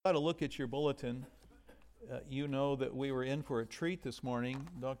To look at your bulletin, you know that we were in for a treat this morning.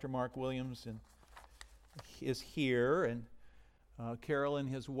 Dr. Mark Williams is here, and Carolyn,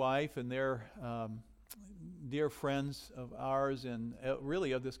 his wife, and their dear friends of ours and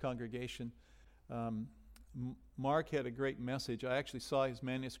really of this congregation. Mark had a great message. I actually saw his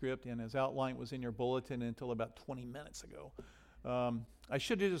manuscript, and his outline was in your bulletin until about 20 minutes ago. I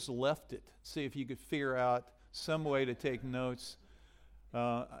should have just left it, see if you could figure out some way to take notes.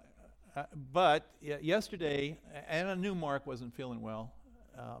 But yesterday, and I knew Mark wasn't feeling well,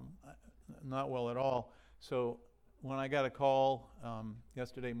 not well at all. So when I got a call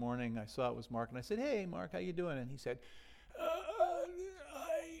yesterday morning, I saw it was Mark, and I said, "Hey, Mark, how you doing?" And he said, I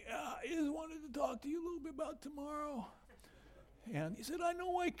just wanted to talk to you a little bit about tomorrow. And he said, "I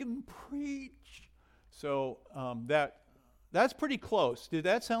know I can preach." So that's pretty close. Did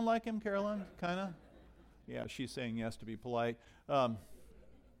that sound like him, Carolyn? Kind of? Yeah, she's saying yes to be polite.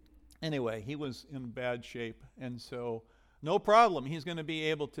 Anyway, he was in bad shape, and so no problem. He's going to be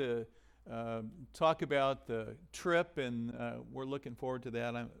able to talk about the trip, and we're looking forward to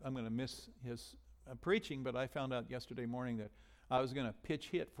that. I'm going to miss his preaching, but I found out yesterday morning that I was going to pitch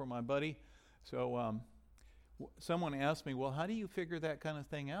hit for my buddy. So someone asked me, "Well, how do you figure that kind of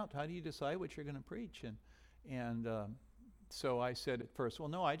thing out? How do you decide what you're going to preach?" And so I said at first, "Well,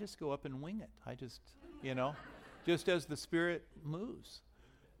 no, I just go up and wing it. I just, just as the Spirit moves."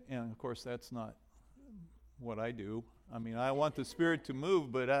 And of course, that's not what I do. I mean, I want the Spirit to move,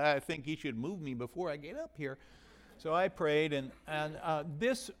 but I think He should move me before I get up here. So I prayed, and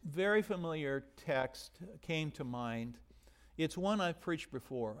this very familiar text came to mind. It's one I've preached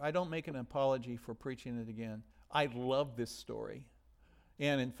before. I don't make an apology for preaching it again. I love this story.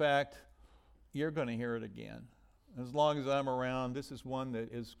 And in fact, you're going to hear it again. As long as I'm around, this is one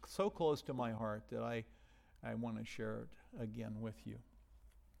that is so close to my heart that I want to share it again with you.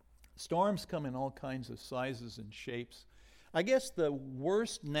 Storms come in all kinds of sizes and shapes. I guess the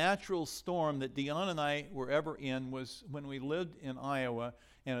worst natural storm that Dion and I were ever in was when we lived in Iowa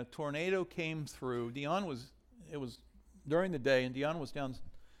and a tornado came through. It was during the day, and Dion was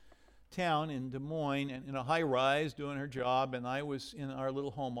downtown in Des Moines and in a high rise doing her job, and I was in our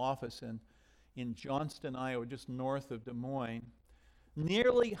little home office in Johnston, Iowa, just north of Des Moines.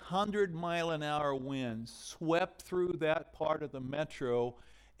 Nearly 100-mile-an-hour winds swept through that part of the metro,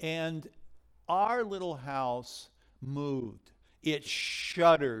 and our little house moved. It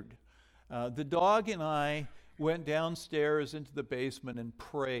shuddered. The dog and I went downstairs into the basement and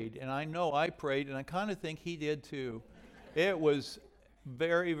prayed. And I know I prayed, and I kind of think he did too. It was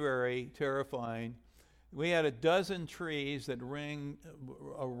very, very terrifying. We had a dozen trees that ring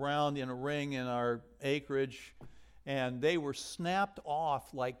around in a ring in our acreage, and they were snapped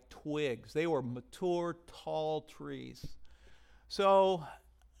off like twigs. They were mature, tall trees. So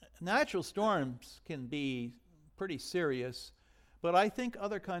natural storms can be pretty serious, but I think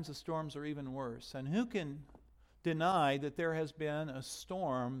other kinds of storms are even worse. And who can deny that there has been a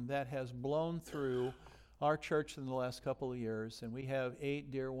storm that has blown through our church in the last couple of years, and we have 8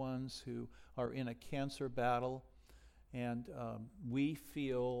 dear ones who are in a cancer battle, and we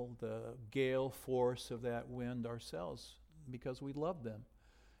feel the gale force of that wind ourselves because we love them.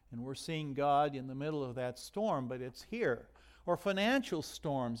 And we're seeing God in the middle of that storm, but it's here. Or financial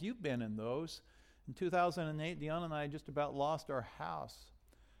storms. You've been in those. In 2008, Dion and I just about lost our house.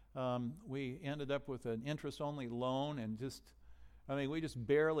 We ended up with an interest-only loan and we just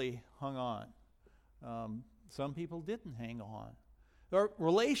barely hung on. Some people didn't hang on. There are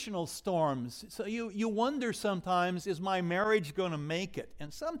relational storms. So you wonder sometimes, is my marriage going to make it?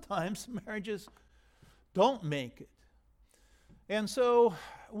 And sometimes marriages don't make it. And so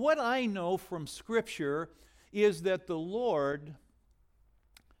what I know from Scripture is that the Lord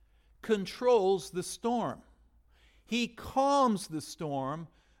controls the storm. He calms the storm,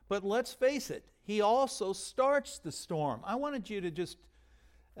 but let's face it, He also starts the storm. I wanted you to just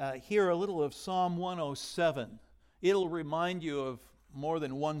hear a little of Psalm 107. It'll remind you of more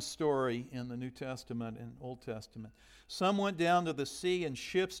than one story in the New Testament and Old Testament. Some went down to the sea in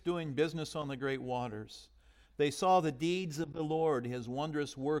ships doing business on the great waters. They saw the deeds of the Lord, His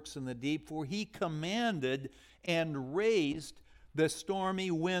wondrous works in the deep, for He commanded and raised the stormy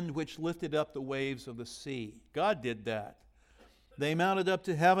wind which lifted up the waves of the sea. God did that. They mounted up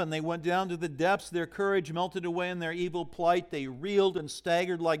to heaven. They went down to the depths. Their courage melted away in their evil plight. They reeled and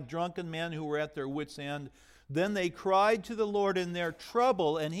staggered like drunken men who were at their wits' end. Then they cried to the Lord in their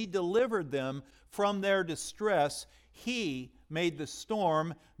trouble, and He delivered them from their distress. He made the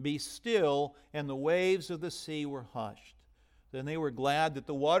storm be still, and the waves of the sea were hushed. Then they were glad that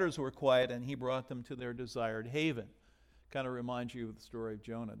the waters were quiet, and He brought them to their desired haven. Kind of reminds you of the story of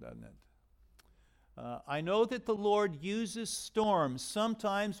Jonah, doesn't it? I know that the Lord uses storms,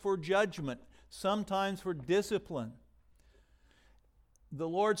 sometimes for judgment, sometimes for discipline. The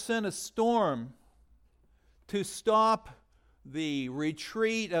Lord sent a storm to stop the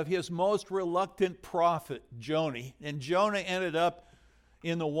retreat of his most reluctant prophet, Jonah. And Jonah ended up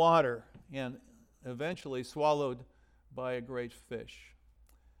in the water and eventually swallowed by a great fish.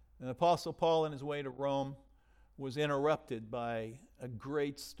 And the Apostle Paul, on his way to Rome, was interrupted by a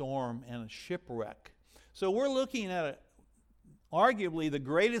great storm and a shipwreck. So we're looking at arguably the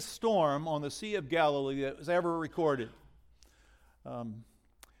greatest storm on the Sea of Galilee that was ever recorded.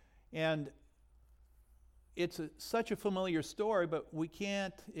 And it's such a familiar story, but we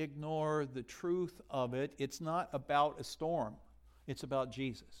can't ignore the truth of it. It's not about a storm. It's about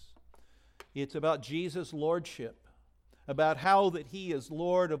Jesus. It's about Jesus' lordship, about how that he is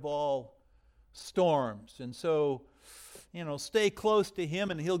Lord of all storms. And so, stay close to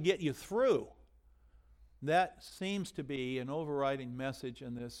him and he'll get you through. That seems to be an overriding message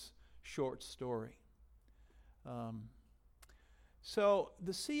in this short story. So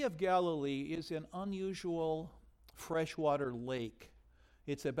the Sea of Galilee is an unusual freshwater lake.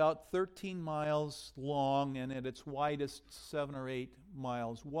 It's about 13 miles long and at its widest 7 or 8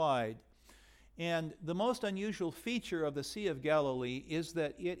 miles wide. And the most unusual feature of the Sea of Galilee is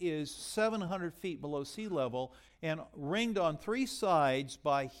that it is 700 feet below sea level and ringed on 3 sides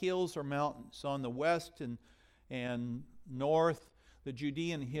by hills or mountains. On the west and north, the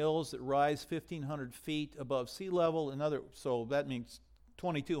Judean hills that rise 1,500 feet above sea level. So that means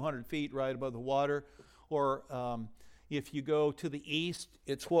 2,200 feet right above the water. Or if you go to the east,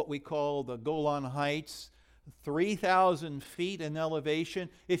 it's what we call the Golan Heights, 3,000 feet in elevation.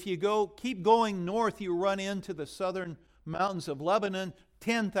 If you keep going north, you run into the southern mountains of Lebanon,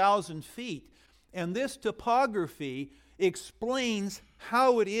 10,000 feet. And this topography explains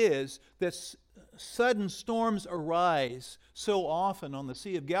how it is that sudden storms arise so often on the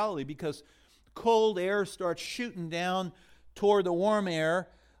Sea of Galilee, because cold air starts shooting down toward the warm air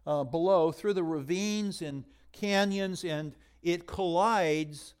below through the ravines and canyons, and it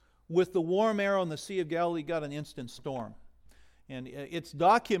collides with the warm air on the Sea of Galilee. Got an instant storm. And it's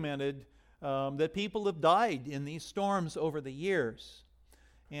documented that people have died in these storms over the years.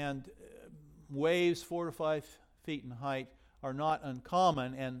 And waves 4 to 5 feet in height are not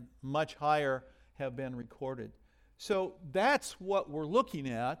uncommon, and much higher have been recorded. So that's what we're looking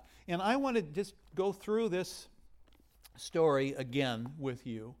at. And I want to just go through this story again with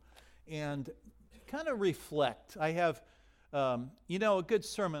you and kind of reflect. I have, a good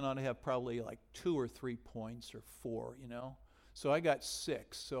sermon ought to have probably like 2 or 3 points or 4, So I got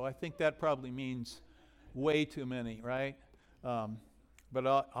 6. So I think that probably means way too many, right? But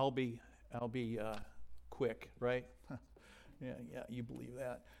I'll be quick, right? yeah, you believe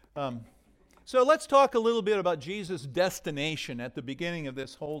that. So let's talk a little bit about Jesus' destination at the beginning of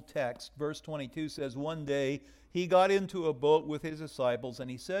this whole text. Verse 22 says, "One day he got into a boat with his disciples, and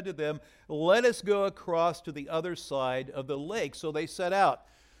he said to them, 'Let us go across to the other side of the lake.' So they set out."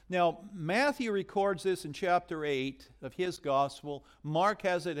 Now, Matthew records this in chapter 8 of his gospel. Mark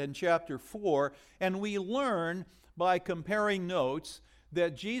has it in chapter 4. And we learn by comparing notes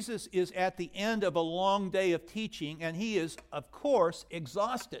that Jesus is at the end of a long day of teaching, and he is, of course,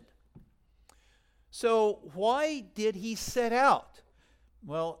 exhausted. So why did he set out?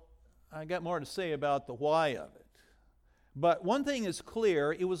 Well, I got more to say about the why of it. But one thing is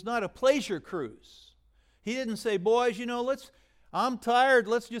clear, it was not a pleasure cruise. He didn't say, "Boys, I'm tired,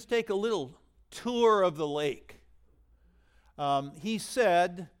 let's just take a little tour of the lake." He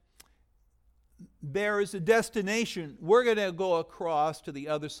said, there is a destination. We're going to go across to the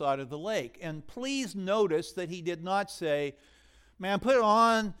other side of the lake. And please notice that he did not say, "Man, put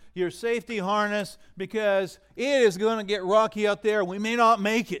on your safety harness because it is going to get rocky out there. We may not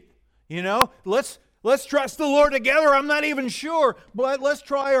make it. Let's trust the Lord together. I'm not even sure, but let's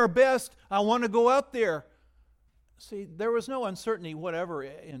try our best. I want to go out there." See, there was no uncertainty whatever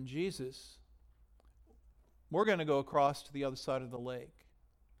in Jesus. We're going to go across to the other side of the lake.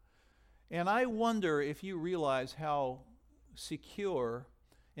 And I wonder if you realize how secure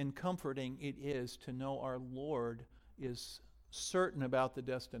and comforting it is to know our Lord is certain about the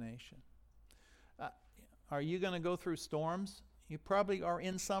destination. Are you going to go through storms? You probably are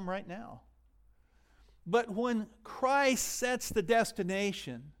in some right now. But when Christ sets the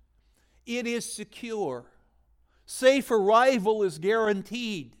destination, it is secure. Safe arrival is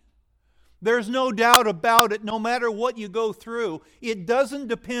guaranteed. There's no doubt about it. No matter what you go through, it doesn't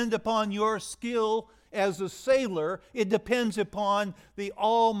depend upon your skill as a sailor. It depends upon the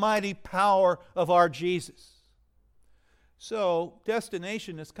almighty power of our Jesus. So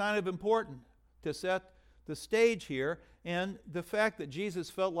destination is kind of important to set the stage here, and the fact that Jesus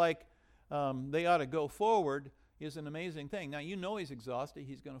felt like they ought to go forward is an amazing thing. Now, you know he's exhausted.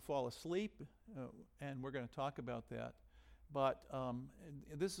 He's going to fall asleep, and we're going to talk about that. But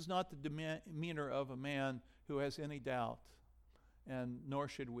this is not the demeanor of a man who has any doubt, and nor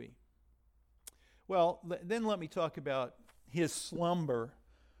should we. Well, then let me talk about his slumber.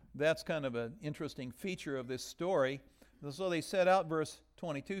 That's kind of an interesting feature of this story. So they set out, verse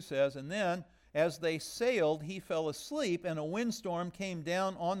 22 says, and then as they sailed, he fell asleep, and a windstorm came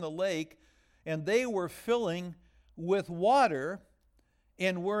down on the lake, and they were filling with water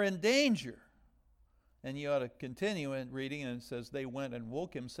and were in danger. And you ought to continue in reading, and it says, they went and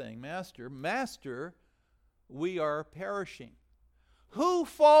woke him, saying, Master, Master, we are perishing. Who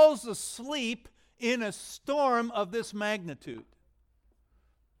falls asleep in a storm of this magnitude?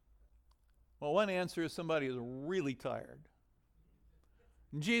 Well, one answer is somebody who's really tired.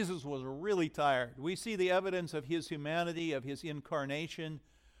 Jesus was really tired. We see the evidence of his humanity, of his incarnation,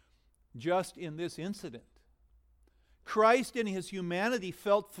 just in this incident. Christ in his humanity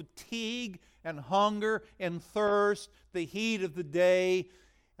felt fatigue and hunger and thirst, the heat of the day.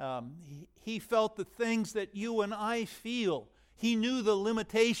 He felt the things that you and I feel. He knew the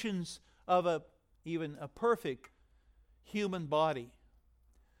limitations of even a perfect human body.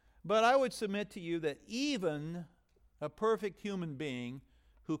 But I would submit to you that even a perfect human being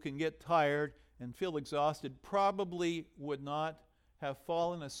who can get tired and feel exhausted probably would not have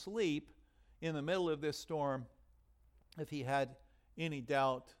fallen asleep in the middle of this storm if he had any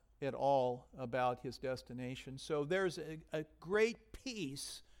doubt at all about his destination. So there's a great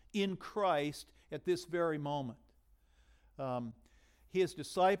peace in Christ at this very moment. His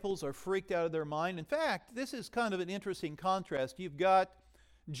disciples are freaked out of their mind. In fact, this is kind of an interesting contrast. You've got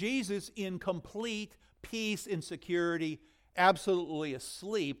Jesus in complete peace and security, absolutely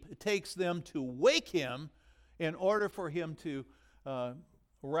asleep. It takes them to wake him in order for him to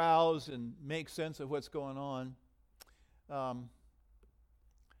rouse and make sense of what's going on.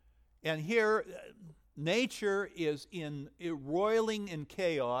 And here, nature is roiling in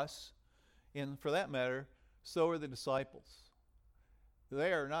chaos, and for that matter, so are the disciples.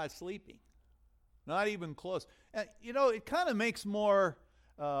 They are not sleeping, not even close. And, it kind of makes more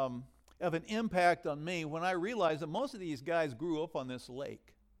of an impact on me when I realize that most of these guys grew up on this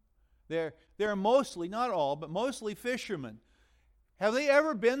lake. They're mostly, not all, but mostly fishermen. Have they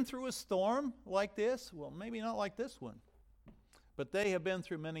ever been through a storm like this? Well, maybe not like this one. But they have been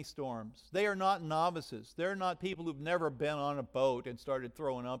through many storms. They are not novices. They're not people who've never been on a boat and started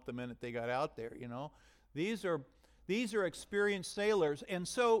throwing up the minute they got out there, These are experienced sailors, and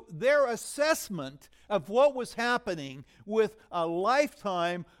so their assessment of what was happening with a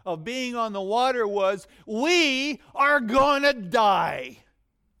lifetime of being on the water was, we are going to die.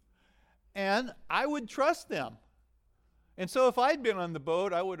 And I would trust them. And so if I'd been on the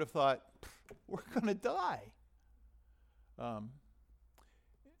boat, I would have thought, we're going to die.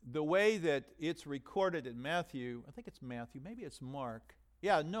 The way that it's recorded in Matthew, I think it's Matthew, maybe it's Mark.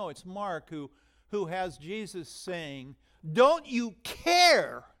 Yeah, no, it's Mark who has Jesus saying, don't you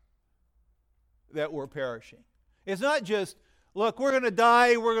care that we're perishing? It's not just, look, we're going to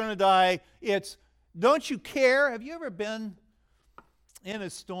die. It's, don't you care? Have you ever been in a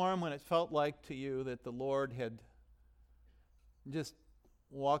storm when it felt like to you that the Lord had just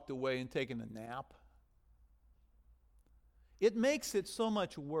walked away and taken a nap? It makes it so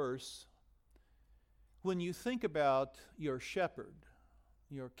much worse when you think about your shepherd,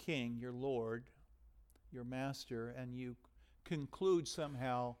 your king, your Lord, your master, and you conclude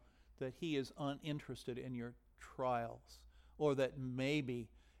somehow that he is uninterested in your trials, or that maybe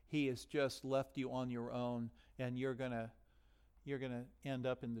he has just left you on your own and you're going to end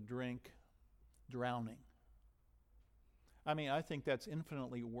up in the drink drowning. I mean, I think that's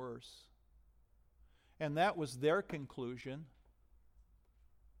infinitely worse. And that was their conclusion.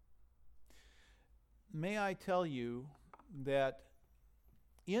 May I tell you that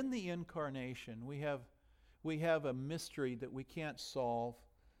in the incarnation, we have a mystery that we can't solve.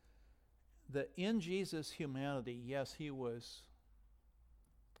 That in Jesus' humanity, yes, he was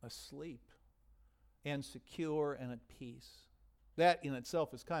asleep and secure and at peace. That in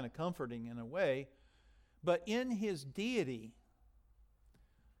itself is kind of comforting in a way. But in his deity,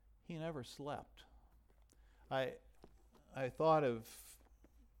 he never slept. I thought of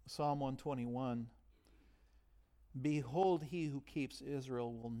Psalm 121. Behold, he who keeps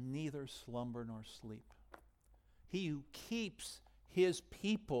Israel will neither slumber nor sleep. He who keeps his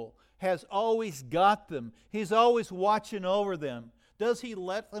people has always got them. He's always watching over them. Does he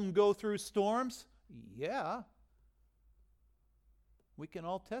let them go through storms? Yeah. We can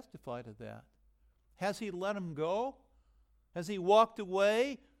all testify to that. Has he let them go? Has he walked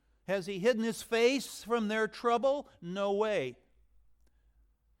away? Has he hidden his face from their trouble? No way.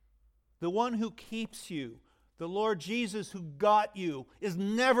 The one who keeps you, the Lord Jesus who got you, is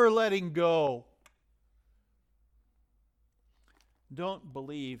never letting go. Don't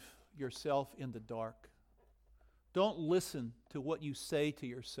believe yourself in the dark. Don't listen to what you say to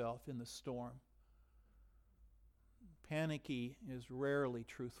yourself in the storm. Panicky is rarely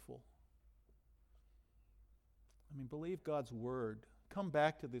truthful. Believe God's word. Come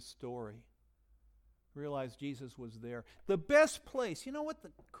back to this story. Realize Jesus was there. The best place, you know what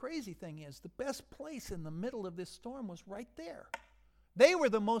the crazy thing is? The best place in the middle of this storm was right there. They were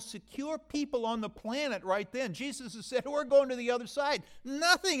the most secure people on the planet right then. Jesus has said, we're going to the other side.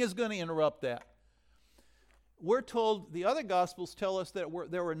 Nothing is going to interrupt that. We're told, the other Gospels tell us that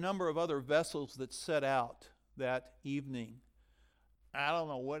there were a number of other vessels that set out that evening. I don't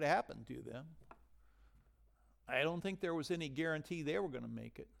know what happened to them. I don't think there was any guarantee they were going to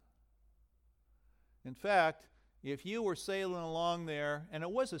make it. In fact, if you were sailing along there, and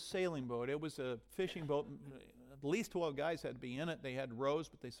it was a sailing boat, it was a fishing boat, at least 12 guys had to be in it. They had rows,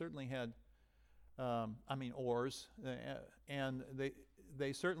 but they certainly had, oars, and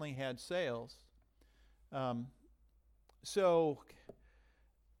they certainly had sails. So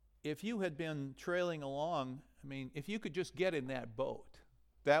if you had been trailing along, if you could just get in that boat,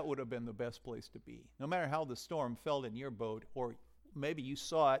 that would have been the best place to be. No matter how the storm felt in your boat, or maybe you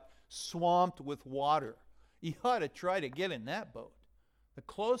saw it swamped with water, you ought to try to get in that boat. The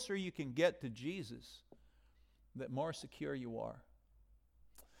closer you can get to Jesus, the more secure you are.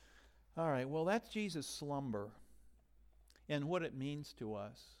 All right, well, that's Jesus' slumber and what it means to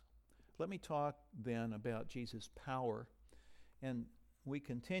us. Let me talk then about Jesus' power. And we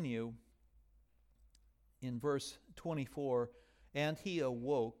continue in verse 24. And he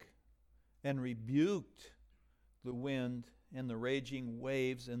awoke and rebuked the wind and the raging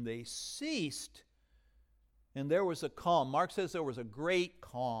waves, and they ceased. And there was a calm. Mark says there was a great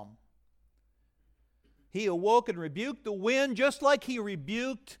calm. He awoke and rebuked the wind just like he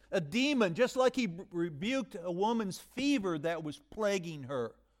rebuked a demon, just like he rebuked a woman's fever that was plaguing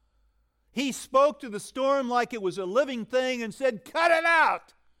her. He spoke to the storm like it was a living thing and said, "Cut it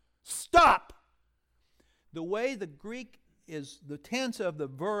out! Stop!" The way the Greek is, the tense of the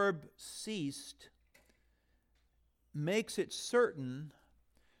verb ceased makes it certain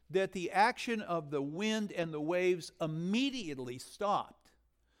that the action of the wind and the waves immediately stopped.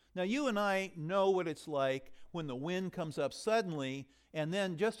 Now, you and I know what it's like when the wind comes up suddenly, and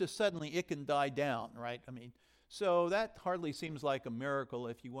then just as suddenly it can die down, right? So that hardly seems like a miracle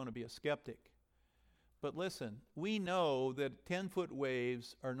if you want to be a skeptic. But listen, we know that 10-foot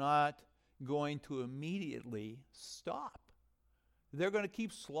waves are not going to immediately stop. They're going to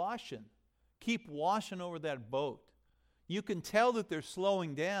keep sloshing, keep washing over that boat. You can tell that they're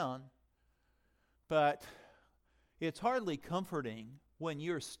slowing down, but it's hardly comforting when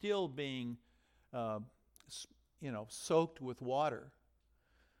you're still being, soaked with water.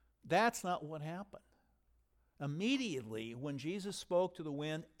 That's not what happened. Immediately, when Jesus spoke to the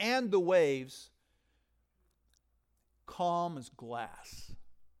wind and the waves, calm as glass,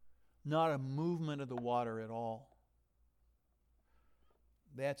 not a movement of the water at all.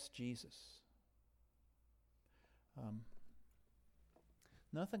 That's Jesus.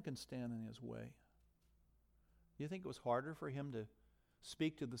 Nothing can stand in his way. Do you think it was harder for him to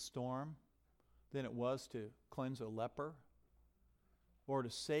speak to the storm than it was to cleanse a leper or to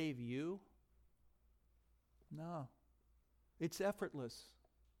save you? No. It's effortless.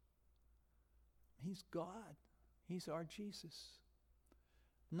 He's God. He's our Jesus.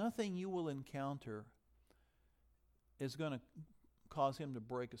 Nothing you will encounter is going to cause him to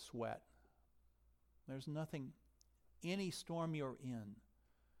break a sweat. There's nothing, any storm you're in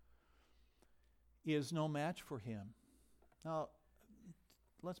is no match for him. Now,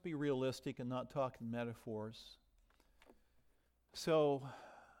 let's be realistic and not talk in metaphors. So,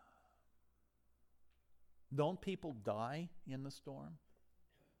 don't people die in the storm?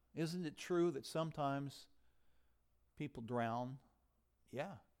 Isn't it true that sometimes people drown?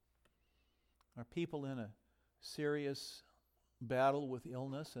 Yeah. Are people in a serious battle with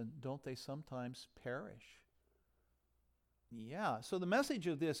illness, and don't they sometimes perish? Yeah. So the message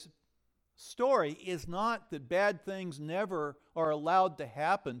of this story is not that bad things never are allowed to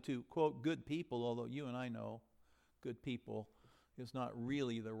happen to, quote, good people, although you and I know good people is not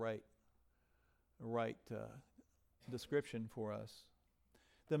really the right description for us.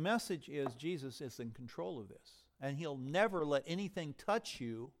 The message is Jesus is in control of this, and he'll never let anything touch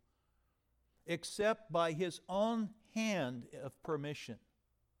you except by his own hand of permission.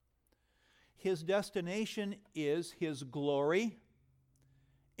 His destination is His glory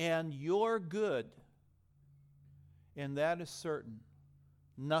and your good. And that is certain.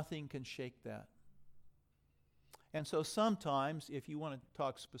 Nothing can shake that. And so sometimes, if you want to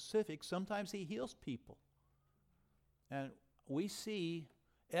talk specific, sometimes He heals people. And we see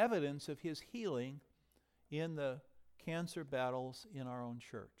evidence of His healing in the cancer battles in our own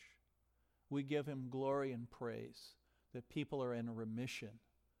church. We give Him glory and praise that people are in remission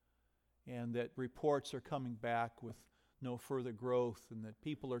and that reports are coming back with no further growth and that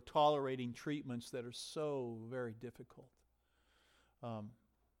people are tolerating treatments that are so very difficult.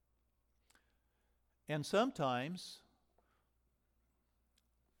 And sometimes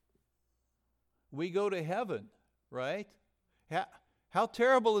we go to heaven, right? How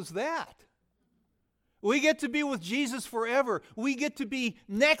terrible is that? We get to be with Jesus forever. We get to be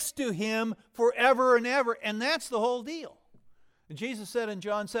next to Him forever and ever, and that's the whole deal. And Jesus said in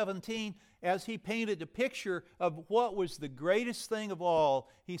John 17, as He painted a picture of what was the greatest thing of all,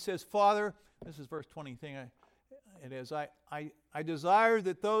 He says, Father, this is verse 20 thing, it is, I desire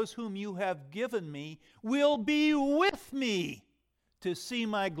that those whom you have given me will be with me to see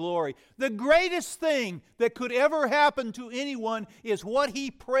my glory. The greatest thing that could ever happen to anyone is what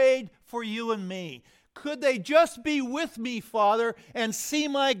He prayed for you and me. Could they just be with me, Father, and see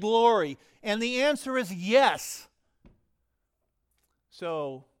my glory? And the answer is yes.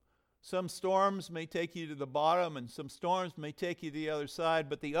 So, some storms may take you to the bottom, and some storms may take you to the other side,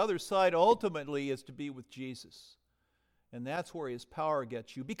 but the other side ultimately is to be with Jesus. And that's where His power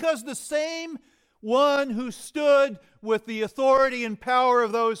gets you. Because the same one who stood with the authority and power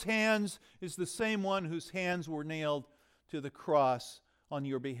of those hands is the same one whose hands were nailed to the cross on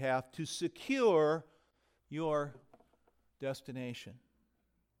your behalf to secure your destination.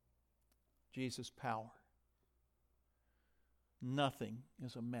 Jesus' power. Nothing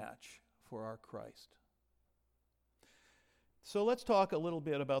is a match for our Christ. So let's talk a little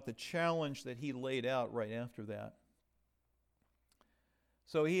bit about the challenge that He laid out right after that.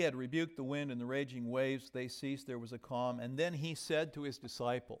 So He had rebuked the wind and the raging waves. They ceased. There was a calm. And then He said to His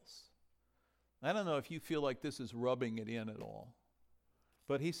disciples, I don't know if you feel like this is rubbing it in at all,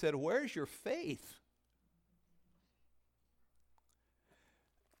 but He said, where's your faith?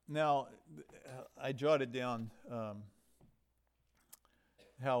 Now, I jotted down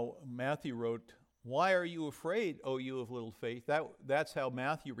how Matthew wrote, why are you afraid, O you of little faith? That's how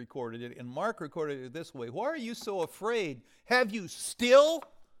Matthew recorded it. And Mark recorded it this way. Why are you so afraid? Have you still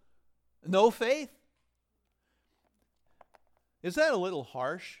no faith? Is that a little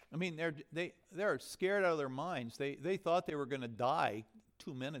harsh? I mean, they're scared out of their minds. They thought they were going to die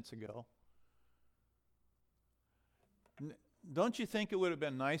 2 minutes ago. Don't you think it would have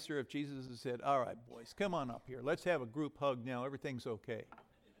been nicer if Jesus had said, all right, boys, come on up here. Let's have a group hug now. Everything's okay.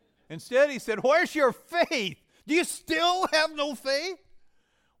 Instead, He said, where's your faith? Do you still have no faith?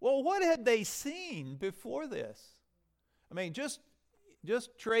 Well, what had they seen before this? I mean, just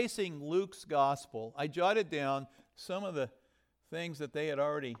tracing Luke's gospel, I jotted down some of the things that they had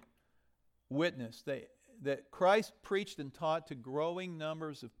already witnessed. That Christ preached and taught to growing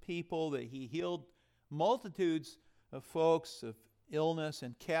numbers of people, that He healed multitudes of folks of illness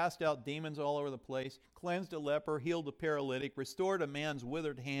and cast out demons all over the place, cleansed a leper, healed a paralytic, restored a man's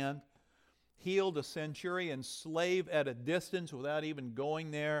withered hand, healed a centurion's slave at a distance without even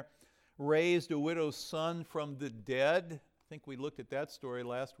going there, raised a widow's son from the dead. I think we looked at that story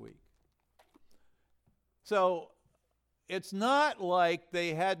last week. So it's not like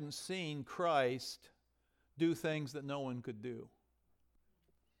they hadn't seen Christ do things that no one could do.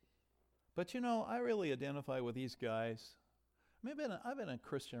 But you know, I really identify with these guys. I mean, I've been a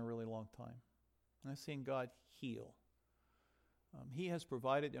Christian a really long time. And I've seen God heal. He has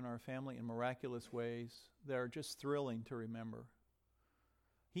provided in our family in miraculous ways that are just thrilling to remember.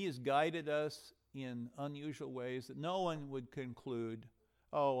 He has guided us in unusual ways that no one would conclude,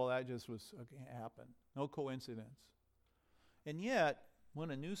 oh, well, that just happened. No coincidence. And yet,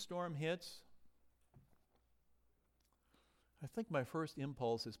 when a new storm hits, I think my first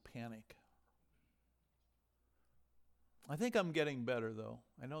impulse is panic. I think I'm getting better, though.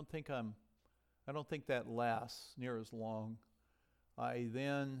 I don't think that lasts near as long. I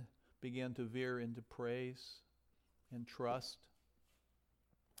then began to veer into praise and trust.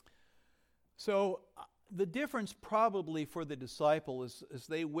 So the difference probably for the disciple is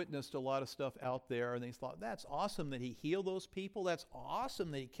they witnessed a lot of stuff out there, and they thought, that's awesome that He healed those people. That's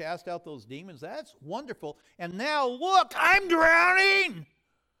awesome that He cast out those demons. That's wonderful. And now, look, I'm drowning.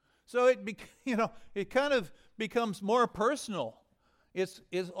 So it kind of becomes more personal. It's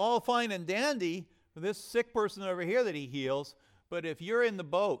all fine and dandy this sick person over here that he heals, but if you're in the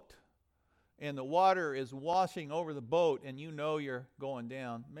boat and the water is washing over the boat and you know you're going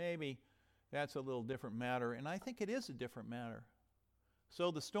down, maybe that's a little different matter. And I think it is a different matter.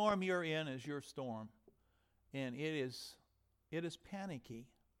 So the storm you're in is your storm. And it is panicky.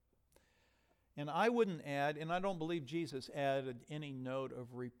 And I wouldn't add, and I don't believe Jesus added any note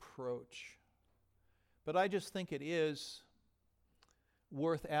of reproach. But I just think it is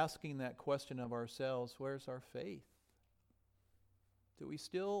worth asking that question of ourselves. Where's our faith? Do we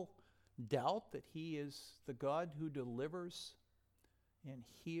still doubt that He is the God who delivers and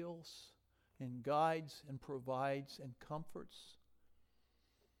heals and guides and provides and comforts?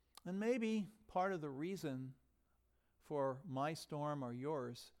 And maybe part of the reason for my storm or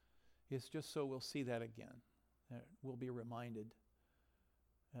yours is just so we'll see that again. We'll be reminded.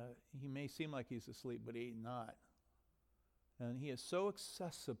 He may seem like He's asleep, but He's not. And He is so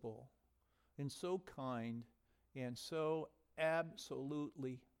accessible and so kind and so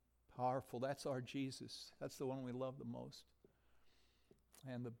absolutely powerful. That's our Jesus. That's the one we love the most.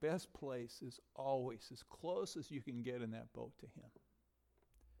 And the best place is always as close as you can get in that boat to Him.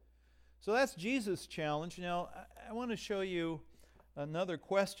 So that's Jesus' challenge. Now, I want to show you another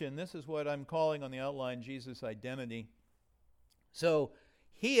question. This is what I'm calling on the outline Jesus' identity. So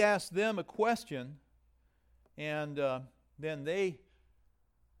He asked them a question, and then they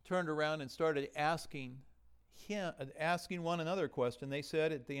turned around and started asking one another a question. They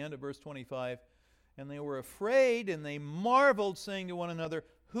said at the end of verse 25, and they were afraid and they marveled, saying to one another,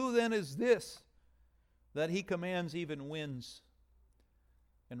 "Who then is this, that He commands even winds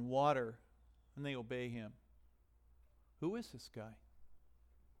and water, and they obey Him?" Who is this guy?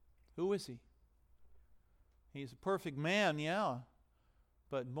 Who is He? He's a perfect man, yeah,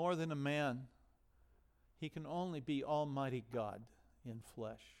 but more than a man. He can only be Almighty God in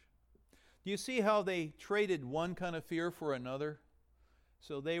flesh. Do you see how they traded one kind of fear for another?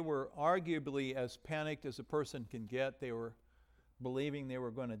 So they were arguably as panicked as a person can get. They were believing they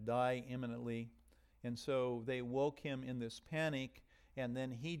were going to die imminently. And so they woke Him in this panic, and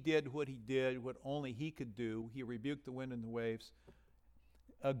then He did what He did, what only He could do. He rebuked the wind and the waves,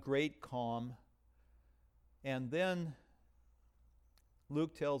 a great calm. And then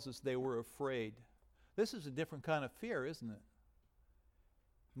Luke tells us they were afraid. This is a different kind of fear, isn't it?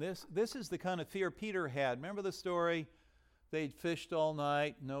 This is the kind of fear Peter had. Remember the story? They'd fished all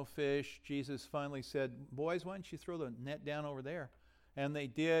night, no fish. Jesus finally said, "Boys, why don't you throw the net down over there?" And they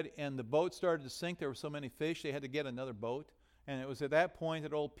did, and the boat started to sink. There were so many fish, they had to get another boat. And it was at that point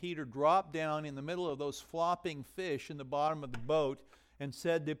that old Peter dropped down in the middle of those flopping fish in the bottom of the boat and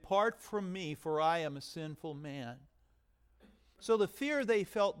said, "Depart from me, for I am a sinful man." So the fear they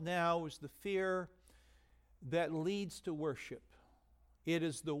felt now was the fear that leads to worship. It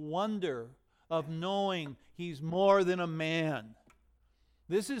is the wonder of knowing He's more than a man.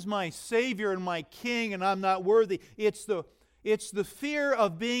 This is my Savior and my King, and I'm not worthy. It's the fear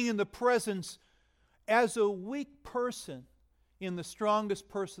of being in the presence as a weak person in the strongest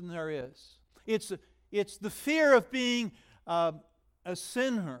person there is. It's the fear of being a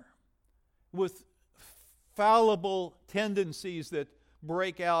sinner with fallible tendencies that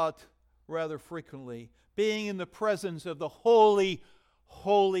break out rather frequently. Being in the presence of the holy,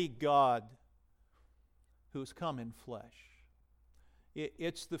 holy God who's come in flesh.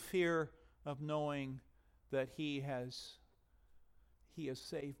 It's the fear of knowing that He has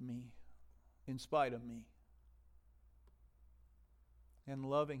saved me in spite of me. And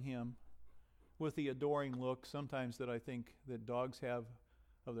loving Him with the adoring look sometimes that I think that dogs have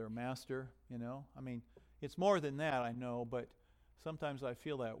of their master, you know. I mean, it's more than that, I know, but sometimes I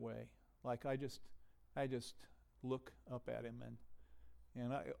feel that way. Like I just look up at Him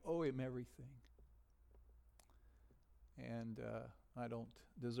and I owe Him everything. And I don't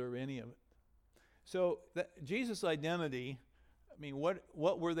deserve any of it. So Jesus' identity, I mean,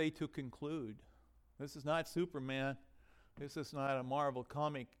 what were they to conclude? This is not Superman. This is not a Marvel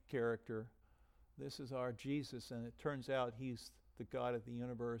comic character. This is our Jesus, and it turns out He's the God of the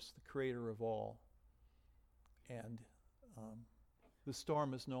universe, the creator of all. And the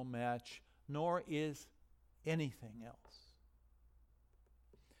storm is no match, nor is anything else.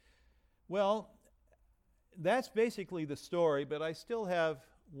 Well, that's basically the story, but I still have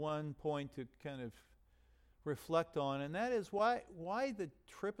one point to kind of reflect on, and that is why the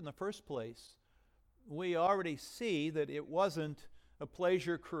trip in the first place. We already see that it wasn't a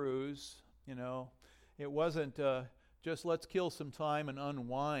pleasure cruise, you know. It wasn't just let's kill some time and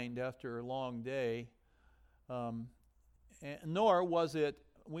unwind after a long day. Nor was it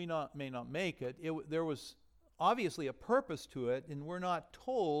we may not make it. There was obviously a purpose to it, and we're not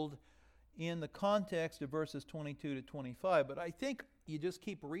told in the context of verses 22 to 25, but I think you just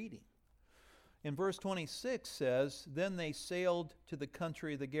keep reading. In verse 26 says, "Then they sailed to the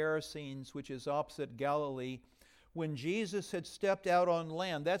country of the Gerasenes, which is opposite Galilee. When Jesus had stepped out on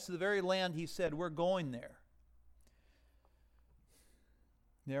land," that's the very land he said, "We're going there.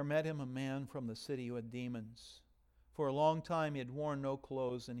 There met him a man from the city who had demons. For a long time he had worn no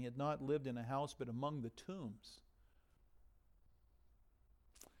clothes, and he had not lived in a house but among the tombs."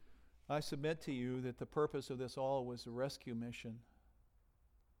 I submit to you that the purpose of this all was a rescue mission.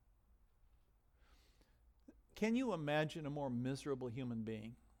 Can you imagine a more miserable human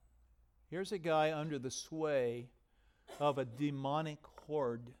being? Here's a guy under the sway of a demonic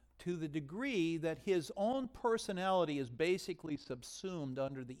horde to the degree that his own personality is basically subsumed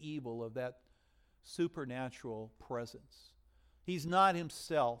under the evil of that supernatural presence. He's not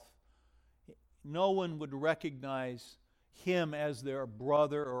himself. No one would recognize him as their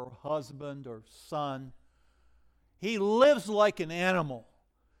brother or husband or son. He lives like an animal,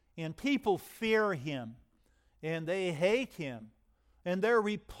 and people fear him, and they hate him, and they're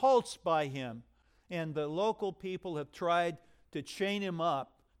repulsed by him. And the local people have tried to chain him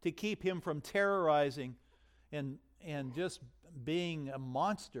up to keep him from terrorizing and just being a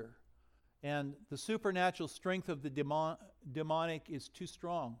monster. And the supernatural strength of the demonic is too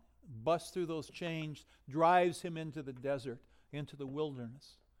strong. Busts through those chains, drives him into the desert, into the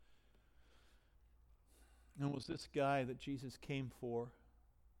wilderness. And it was this guy that Jesus came for.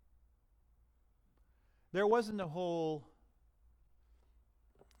 There wasn't a whole,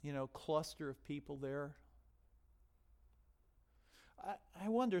 cluster of people there. I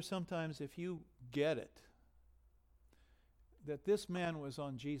wonder sometimes if you get it, that this man was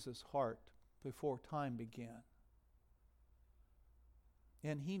on Jesus' heart before time began.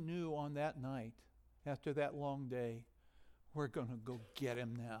 And he knew on that night, after that long day, we're going to go get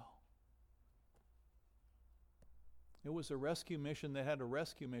him now. It was a rescue mission that had a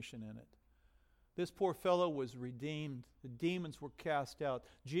rescue mission in it. This poor fellow was redeemed. The demons were cast out.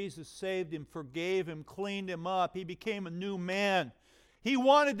 Jesus saved him, forgave him, cleaned him up. He became a new man. He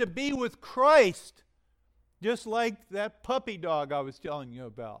wanted to be with Christ, just like that puppy dog I was telling you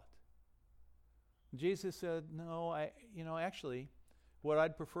about. Jesus said, "No, actually, what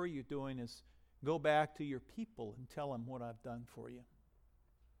I'd prefer you doing is go back to your people and tell them what I've done for you."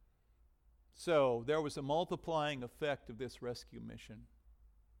 So there was a multiplying effect of this rescue mission.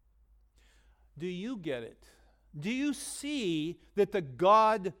 Do you get it? Do you see that the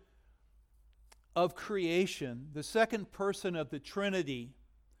God of creation, the second person of the Trinity,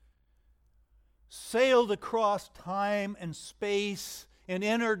 sailed across time and space and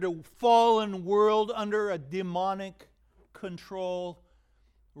entered a fallen world under a demonic control,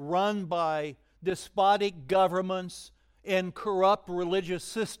 run by despotic governments and corrupt religious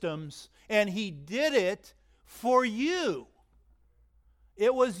systems, and he did it for you.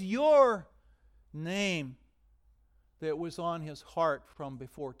 It was your name that was on his heart from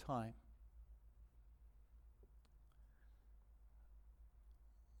before time.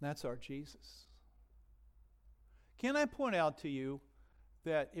 That's our Jesus. Can I point out to you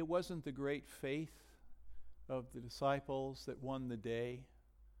that it wasn't the great faith of the disciples that won the day?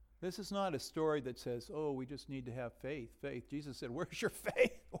 This is not a story that says, "Oh, we just need to have faith." Jesus said, "Where's your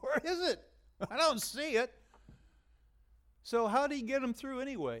faith? Where is it? I don't see it." So how did he get them through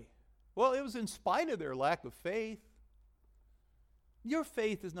anyway? Well, it was in spite of their lack of faith. Your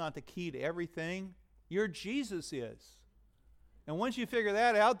faith is not the key to everything. Your Jesus is. And once you figure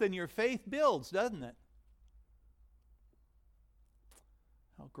that out, then your faith builds, doesn't it?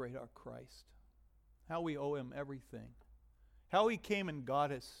 How great our Christ. How we owe him everything. How he came and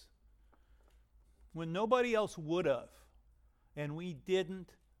got us when nobody else would have, and we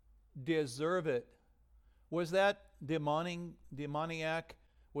didn't deserve it. Was that demoniac?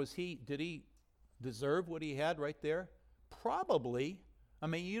 Did he deserve what he had right there? Probably. I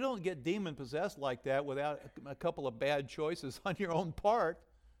mean, you don't get demon-possessed like that without a couple of bad choices on your own part.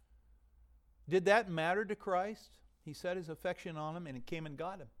 Did that matter to Christ? He set his affection on him, and he came and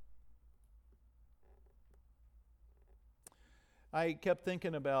got him. I kept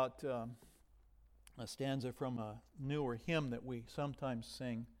thinking about a stanza from a newer hymn that we sometimes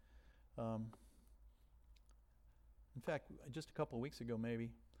sing. In fact, just a couple of weeks ago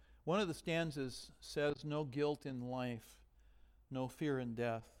maybe. One of the stanzas says, "No guilt in life, no fear in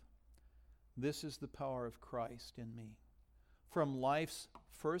death. This is the power of Christ in me. From life's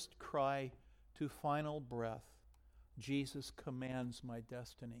first cry to final breath, Jesus commands my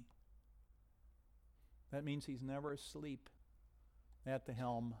destiny." That means he's never asleep at the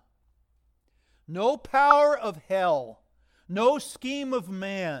helm. No power of hell, no scheme of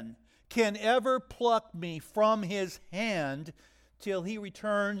man can ever pluck me from his hand till he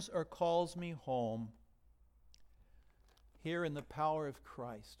returns or calls me home. Here in the power of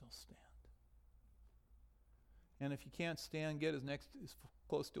Christ I'll stand. And if you can't stand, get as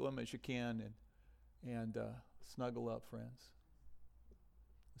close to him as you can and snuggle up, friends.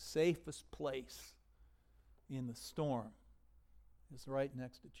 The safest place in the storm is right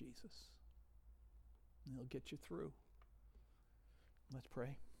next to Jesus. And he'll get you through. Let's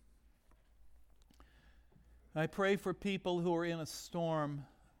pray. I pray for people who are in a storm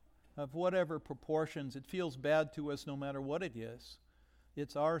of whatever proportions. It feels bad to us no matter what it is.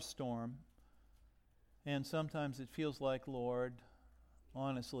 It's our storm. And sometimes it feels like, Lord,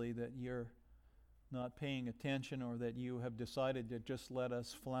 honestly, that you're not paying attention or that you have decided to just let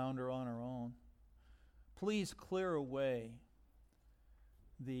us flounder on our own. Please clear away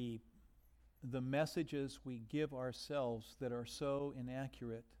the messages we give ourselves that are so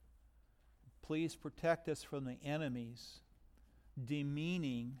inaccurate. Please protect us from the enemy's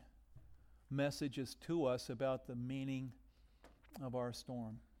demeaning messages to us about the meaning of our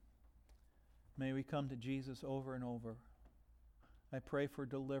storm. May we come to Jesus over and over. I pray for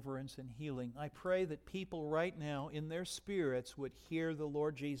deliverance and healing. I pray that people right now in their spirits would hear the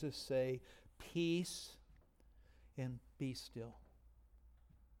Lord Jesus say, peace and be still.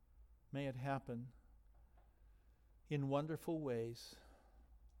 May it happen in wonderful ways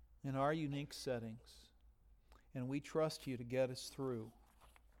in our unique settings. And we trust you to get us through.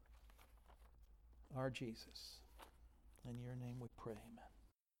 Our Jesus. In your name we pray, amen.